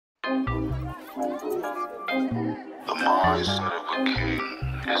The mindset of a king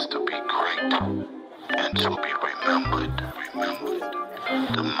is to be great and to be remembered.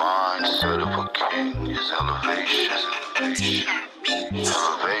 The mindset of a king is elevation.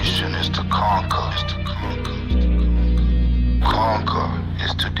 Elevation is to conquer. Conquer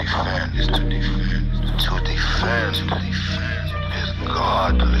is to defend. To defend is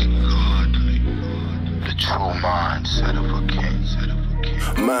godly. The true mindset of a king.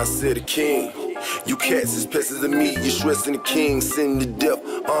 Mindset of king. You cats is pests of me, you stressing the king, sending the depth,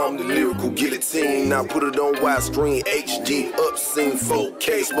 I'm the lyrical guillotine. Now put it on widescreen, HD, obscene,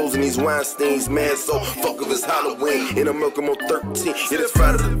 4K, exposing these Weinsteins, man, so fuck if it's Halloween, and I'm working on 13, yeah that's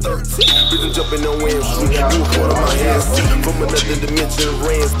Friday the 13th, rhythm jumping on Wham Street, you a part of my hands, from another dimension of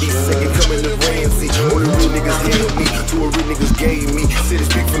Ramsey, second coming to Ramsey, only real niggas held me, to a real niggas gave me, city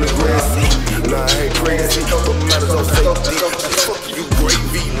speak from the grassy, nah I ain't crazy, but matters on safety, fuck you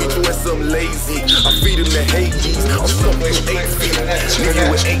gravy, bitch you ass some lazy. I feed him the Hades, I'm stuck with 8 feet.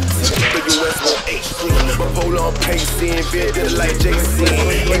 Nigga with 18, but you ass on 8 feet. Bipolar on pacing, better like JC.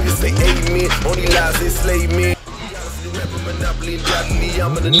 Niggas say amen, only lies enslave me. Monopoly,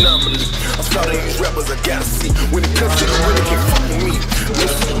 I'm an anomaly. I'm starting these rappers, I gotta see. When it comes to the really can't fuck with me.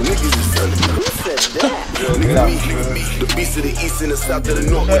 Niggas is under me. Nigga me, the beast of the east and the south of the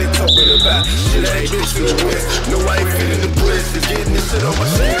north. What they talking about? Shit, I ain't been to the west. No, I ain't feeling the breast. Just getting this shit on my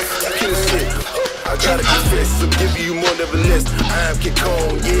chest. I can't shit. I gotta confess, I'm giving you more, never less. I am King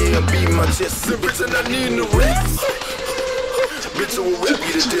Kong, yeah, I'm beating my chest. Bitch, and I need the rest. Bitch, I will rap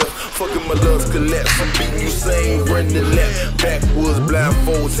you to death. Fucking my lungs collapse. I'm beating you same, running the left. Backwoods,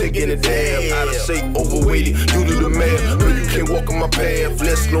 blindfold, taking a dab. Out of shape, overweighted, you do the math. No, you can't walk on my path.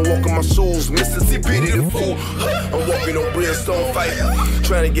 Less no walk on my shoes. Mr. T-Bitty the fool. I'm walking on brimstone fire.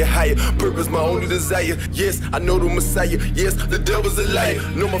 Trying to get higher. Purpose my only desire. Yes, I know the Messiah. Yes, the devil's a liar.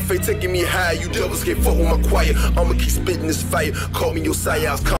 Know my fate taking me high. You devils can't fuck with my choir. I'ma keep spitting this fire. Call me your sire.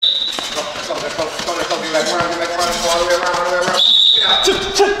 I was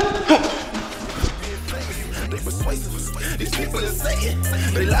these people are saying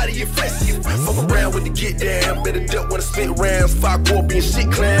they lie to your face. You fuck around with the get down. Better duck when I spit rounds. Fuck up being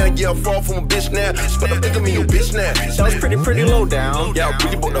shit clown. Yeah, I'm far from a bitch now. Spend a nigga me your bitch now. That was pretty low down. Y'all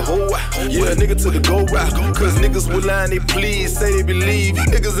pretty about the whole while. Yeah, nigga to the go route. Cause niggas will lie and they please say they believe.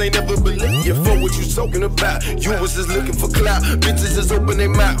 Niggas ain't never believe. Yeah, fuck what you talking about. You was just looking for clout. Bitches just open their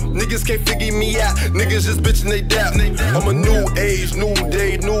mouth. Niggas can't figure me out. Niggas just bitching they doubt. I'm a new age, new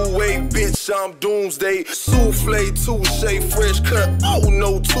day, new wave, bitch. I'm doomsday. Souffle, touche, fresh cut. Oh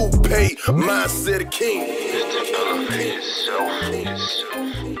no, toupee. Mindset of king. It's to elevate itself,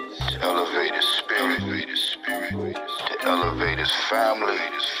 to elevate his spirit, to elevate his family,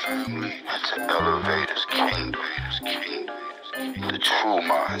 and to elevate his kingdom. The true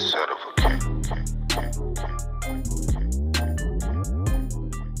mindset of a king.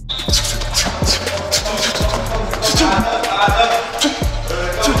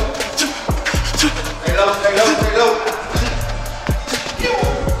 Stay low.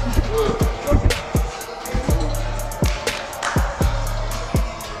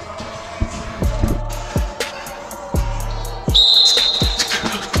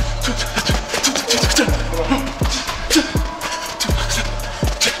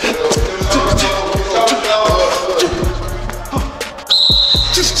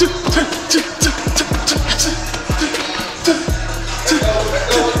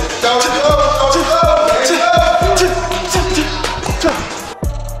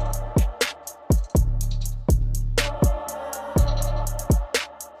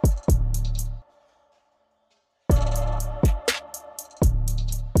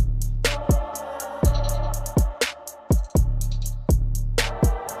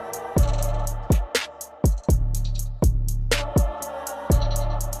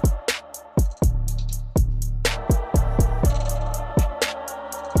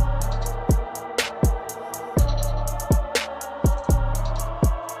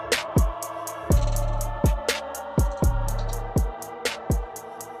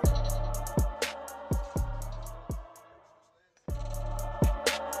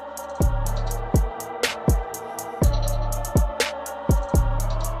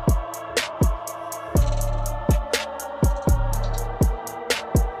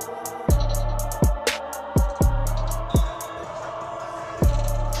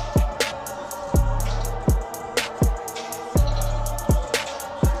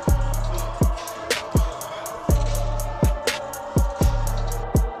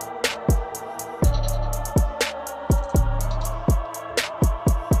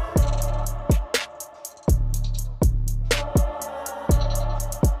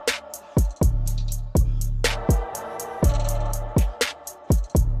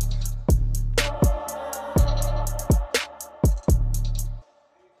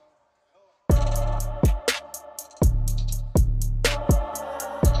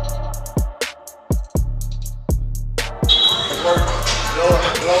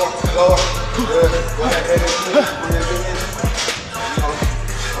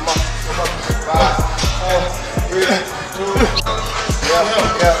 4,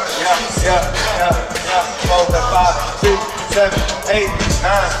 5, 6, 7, 8,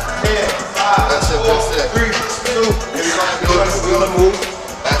 9, 10, 5, That's it, 4, that's it. 3, 2. We on the move.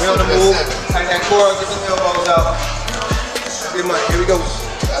 We on the move. Tighten that core, get some elbows out. Get money. Here we go.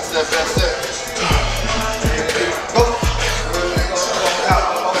 That's it, that's it. Go.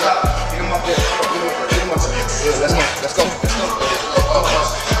 Elbows out. Get him up there. Get him up there. Let's go. Let's go.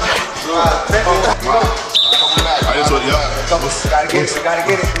 Let's go. I just want, yeah. Gotta get it. We gotta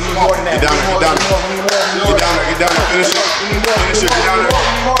get it. We need more than that. Get down there, get down there. Get down there, get down there. Finish it. Finish it, get down there. We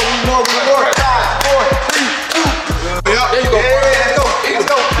need more. 5, 4, 3, 2. Yeah. There you go. Yeah,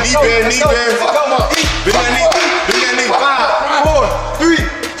 let's go. Knee bend, knee bend. Come on. Bend that knee. Bend that knee. 5, 4, 3,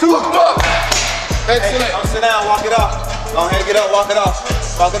 2. Excellent. Don't sit down. Walk it off. Go ahead, get up. Walk it off.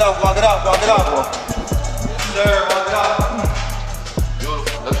 Walk it off. Walk it off. Walk it off. Yes, sir. Walk it off.